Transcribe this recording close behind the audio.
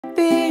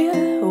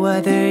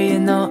whether you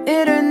know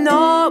it or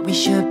not, we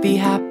should be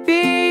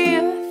happy.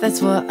 That's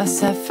what I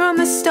said from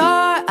the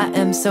start. I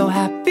am so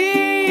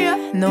happy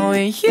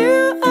knowing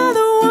you are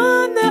the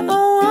one that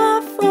I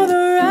want for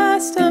the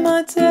rest of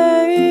my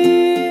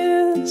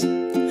days.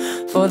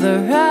 For the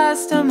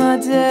rest of my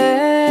days,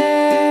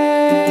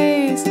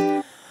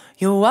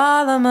 you're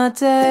all of my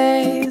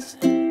days.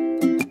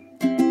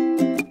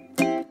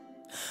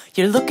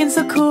 You're looking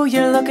so cool,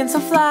 you're looking so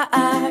fly.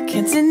 I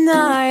can't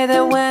deny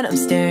that when I'm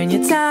staring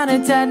you down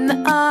and dead in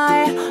the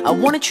eye. I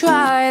wanna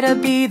try to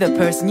be the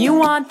person you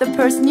want, the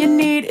person you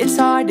need. It's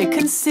hard to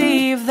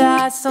conceive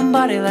that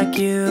somebody like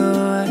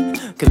you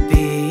could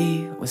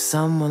be with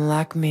someone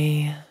like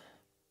me.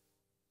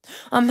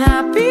 I'm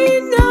happy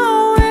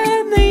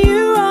knowing that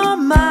you are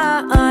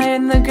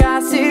mine. The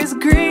grass is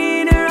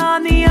greener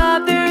on the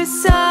other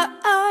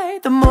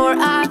side. The more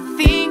I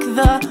think,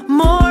 the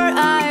more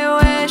I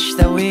wish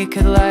that we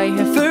could lay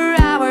here for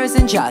hours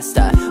and just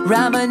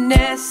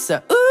reminisce.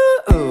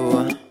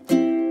 Ooh,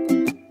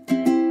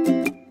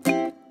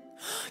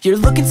 you're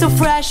looking so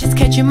fresh, it's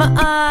catching my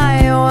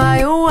eye.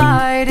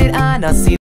 Why did I not see